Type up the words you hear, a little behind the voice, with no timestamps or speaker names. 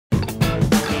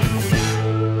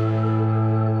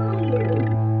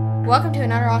Welcome to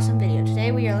another awesome video.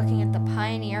 Today we are looking at the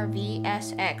Pioneer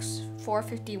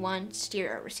VSX-451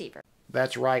 Stereo Receiver.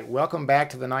 That's right. Welcome back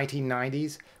to the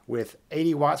 1990s with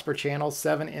 80 watts per channel,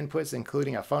 7 inputs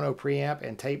including a phono preamp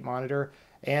and tape monitor.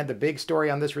 And the big story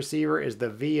on this receiver is the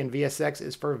V in VSX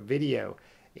is for video.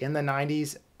 In the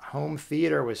 90s, home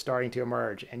theater was starting to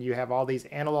emerge, and you have all these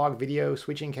analog video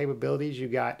switching capabilities. You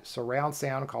got surround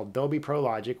sound called Dolby Pro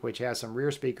Logic, which has some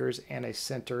rear speakers and a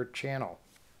center channel.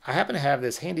 I happen to have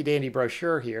this handy dandy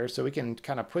brochure here so we can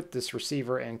kind of put this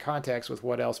receiver in context with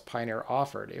what else Pioneer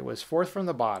offered. It was fourth from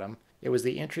the bottom. It was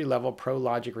the entry-level Pro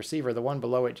Logic receiver. The one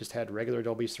below it just had regular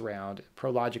Dolby Surround. Pro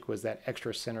Logic was that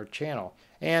extra center channel.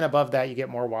 And above that you get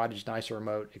more wattage, nicer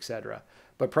remote, etc.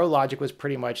 But Pro Logic was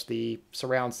pretty much the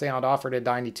surround sound offered at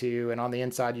 92, and on the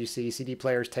inside you see CD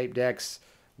players, tape decks,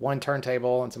 one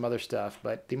turntable, and some other stuff.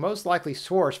 But the most likely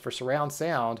source for surround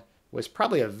sound was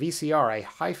probably a VCR, a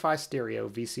HiFi stereo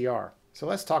VCR. So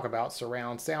let's talk about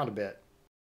surround sound a bit.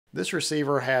 This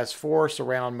receiver has 4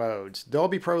 surround modes.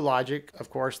 Dolby Pro Logic, of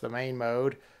course, the main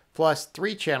mode, plus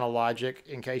 3-channel logic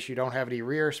in case you don't have any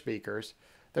rear speakers.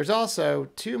 There's also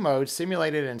 2 modes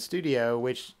simulated in studio,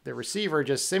 which the receiver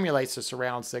just simulates the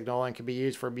surround signal and can be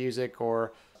used for music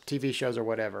or TV shows or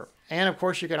whatever. And of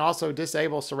course you can also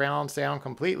disable surround sound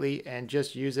completely and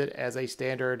just use it as a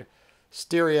standard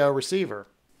stereo receiver.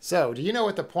 So, do you know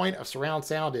what the point of surround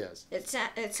sound is?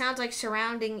 It sounds like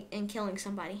surrounding and killing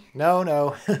somebody.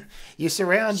 No. You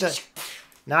surround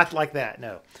not like that,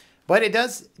 no. But it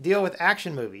does deal with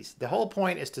action movies. The whole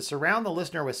point is to surround the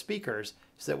listener with speakers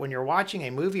so that when you're watching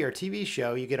a movie or TV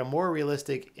show, you get a more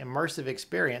realistic, immersive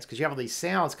experience because you have all these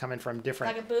sounds coming from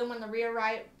different... Like a boom on the rear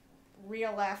right,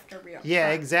 rear left, or rear Yeah,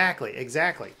 front.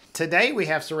 exactly. Today we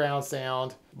have surround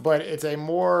sound, but it's a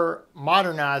more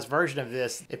modernized version of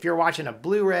this. If you're watching a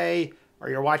Blu-ray or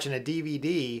you're watching a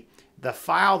DVD, the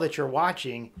file that you're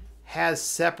watching has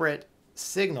separate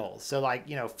signals. So like,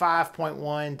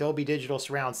 5.1 Dolby Digital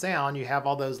surround sound, you have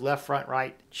all those left, front,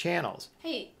 right channels.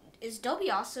 Hey, is Dolby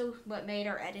also what made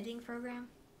our editing program?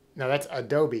 No, that's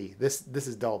Adobe. This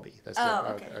is Dolby. That's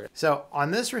okay. So on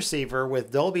this receiver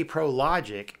with Dolby Pro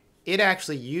Logic, it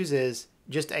actually uses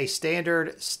just a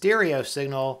standard stereo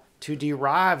signal to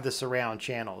derive the surround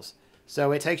channels.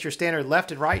 So it takes your standard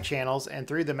left and right channels, and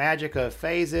through the magic of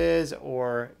phases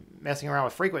or messing around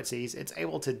with frequencies, it's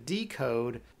able to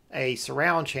decode a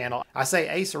surround channel. I say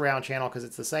a surround channel because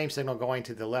it's the same signal going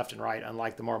to the left and right,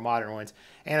 unlike the more modern ones,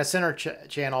 and a center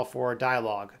channel for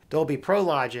dialogue. Dolby Pro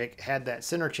Logic had that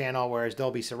center channel, whereas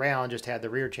Dolby Surround just had the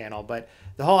rear channel. But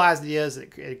the whole idea is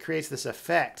it creates this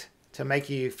effect to make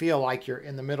you feel like you're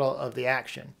in the middle of the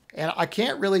action. And I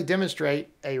can't really demonstrate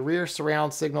a rear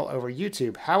surround signal over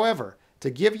YouTube. However, to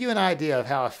give you an idea of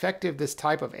how effective this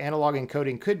type of analog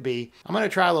encoding could be, I'm going to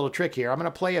try a little trick here. I'm going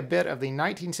to play a bit of the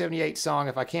 1978 song,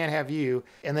 If I Can't Have You,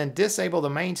 and then disable the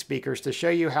main speakers to show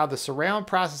you how the surround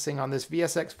processing on this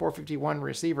VSX-451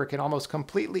 receiver can almost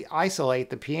completely isolate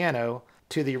the piano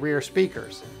to the rear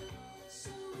speakers.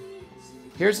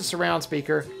 Here's the surround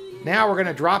speaker. Now we're going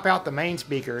to drop out the main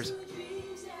speakers.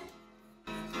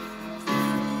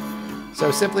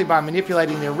 So simply by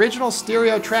manipulating the original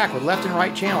stereo track with left and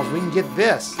right channels, we can get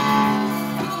this.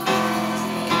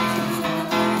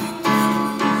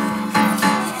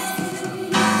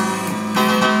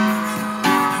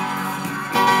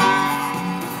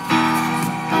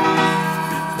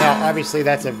 Now, obviously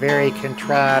that's a very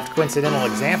contrived, coincidental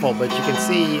example, but you can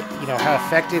see, how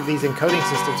effective these encoding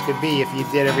systems could be if you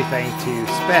did everything to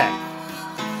spec.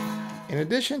 In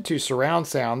addition to surround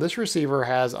sound, this receiver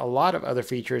has a lot of other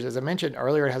features. As I mentioned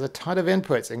earlier, it has a ton of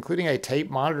inputs, including a tape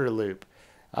monitor loop.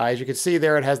 As you can see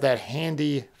there, it has that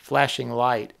handy flashing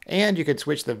light. And you can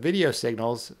switch the video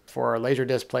signals for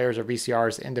Laserdisc players or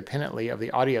VCRs independently of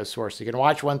the audio source. You can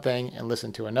watch one thing and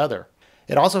listen to another.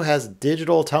 It also has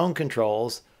digital tone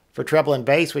controls for treble and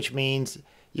bass, which means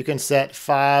you can set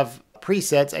 5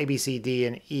 presets, A, B, C, D,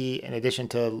 and E, in addition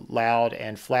to loud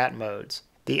and flat modes.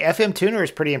 The FM tuner is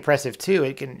pretty impressive too.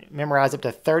 It can memorize up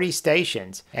to 30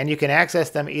 stations, and you can access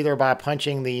them either by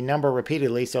punching the number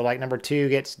repeatedly, so like number 2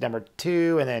 gets number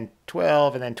 2, and then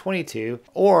 12, and then 22,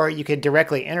 or you could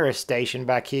directly enter a station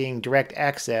by keying direct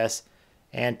access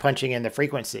and punching in the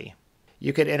frequency.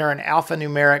 You could enter an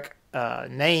alphanumeric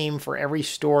name for every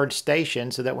stored station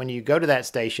so that when you go to that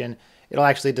station, it'll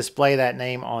actually display that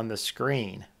name on the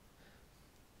screen.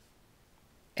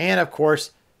 And of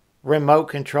course, remote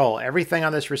control. Everything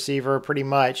on this receiver pretty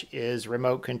much is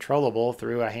remote controllable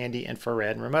through a handy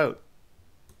infrared remote.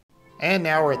 And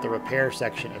now we're at the repair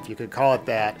section, if you could call it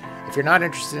that. If you're not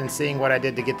interested in seeing what I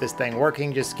did to get this thing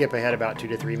working, just skip ahead about 2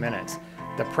 to 3 minutes.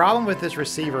 The problem with this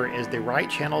receiver is the right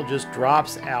channel just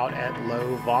drops out at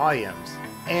low volumes,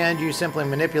 and you simply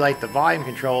manipulate the volume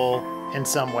control in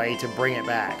some way to bring it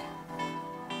back.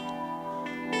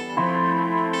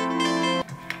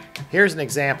 Here's an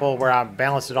example where I've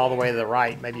balanced it all the way to the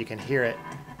right. Maybe you can hear it.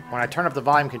 When I turn up the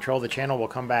volume control, the channel will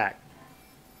come back.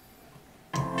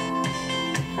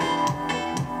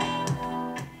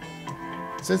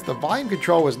 Since the volume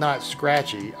control was not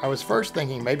scratchy, I was first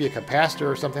thinking maybe a capacitor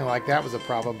or something like that was a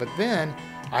problem, but then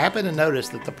I happened to notice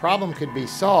that the problem could be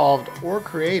solved or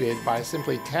created by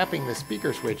simply tapping the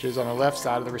speaker switches on the left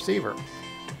side of the receiver.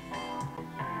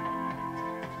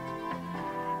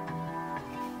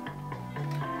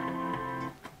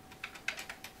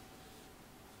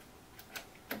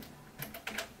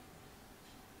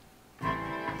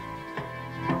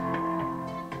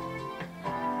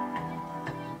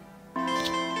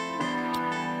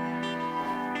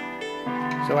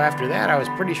 So after that, I was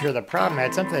pretty sure the problem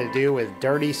had something to do with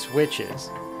dirty switches.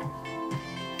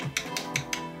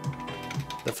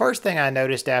 The first thing I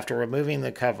noticed after removing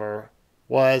the cover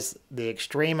was the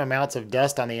extreme amounts of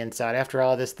dust on the inside. After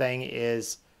all, this thing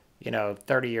is,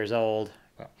 30 years old.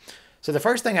 So the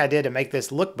first thing I did to make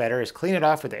this look better is clean it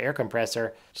off with the air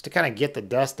compressor just to kind of get the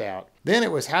dust out. Then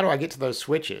it was, how do I get to those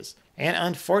switches? And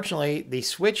unfortunately, the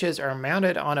switches are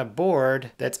mounted on a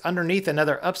board that's underneath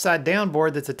another upside down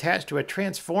board that's attached to a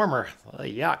transformer.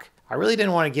 Yuck. I really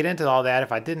didn't want to get into all that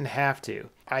if I didn't have to.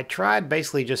 I tried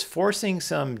basically just forcing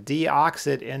some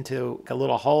deoxit into a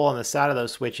little hole on the side of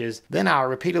those switches. Then I'll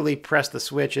repeatedly press the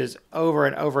switches over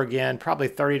and over again, probably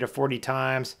 30 to 40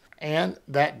 times. And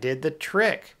that did the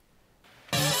trick.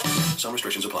 Some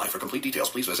restrictions apply. For complete details,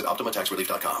 please visit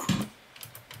OptimaTaxRelief.com.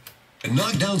 And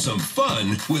knock down some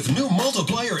fun with new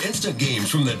multiplier instant games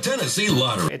from the Tennessee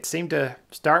Lottery. It seemed to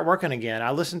start working again.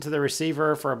 I listened to the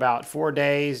receiver for about 4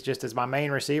 days just as my main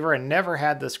receiver and never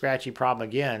had the scratchy problem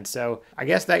again. So I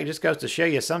guess that just goes to show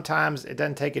you sometimes it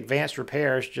doesn't take advanced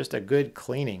repairs, just a good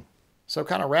cleaning. So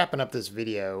kind of wrapping up this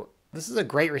video, this is a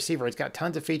great receiver. It's got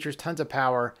tons of features, tons of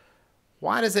power.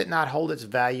 Why does it not hold its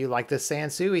value like the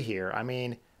Sansui here? I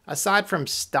mean, aside from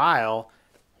style,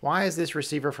 why is this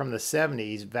receiver from the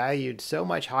 70s valued so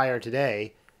much higher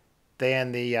today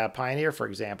than the Pioneer, for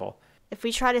example? If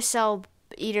we try to sell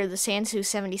either the Sansui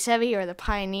 77 or the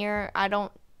Pioneer, I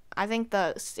think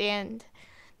the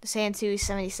Sansui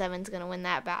 77 is going to win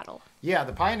that battle. Yeah,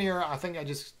 the Pioneer, I think I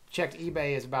just checked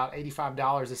eBay, is about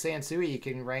 $85. The Sansui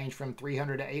can range from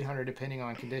 $300 to $800 depending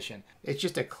on condition. It's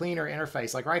just a cleaner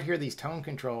interface. Like right here, these tone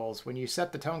controls, when you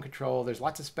set the tone control, there's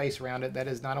lots of space around it. That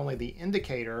is not only the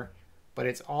indicator, but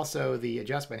it's also the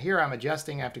adjustment. Here I'm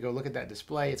adjusting. I have to go look at that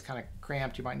display. It's kind of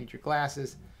cramped. You might need your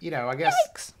glasses. I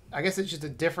guess it's just a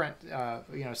different,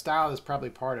 style is probably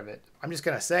part of it. I'm just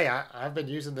going to say, I've been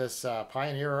using this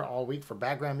Pioneer all week for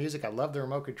background music. I love the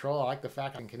remote control. I like the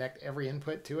fact I can connect every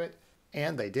input to it.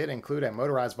 And they did include a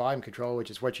motorized volume control,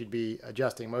 which is what you'd be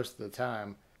adjusting most of the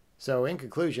time. So in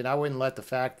conclusion, I wouldn't let the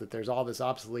fact that there's all this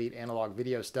obsolete analog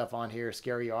video stuff on here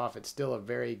scare you off. It's still a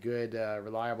very good,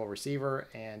 reliable receiver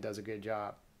and does a good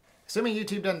job. Assuming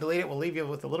YouTube doesn't delete it, we'll leave you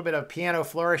with a little bit of piano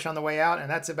flourish on the way out, and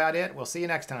that's about it. We'll see you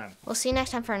next time. We'll see you next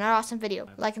time for another awesome video.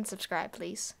 Like and subscribe,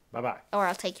 please. Bye-bye. Or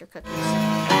I'll take your cookies.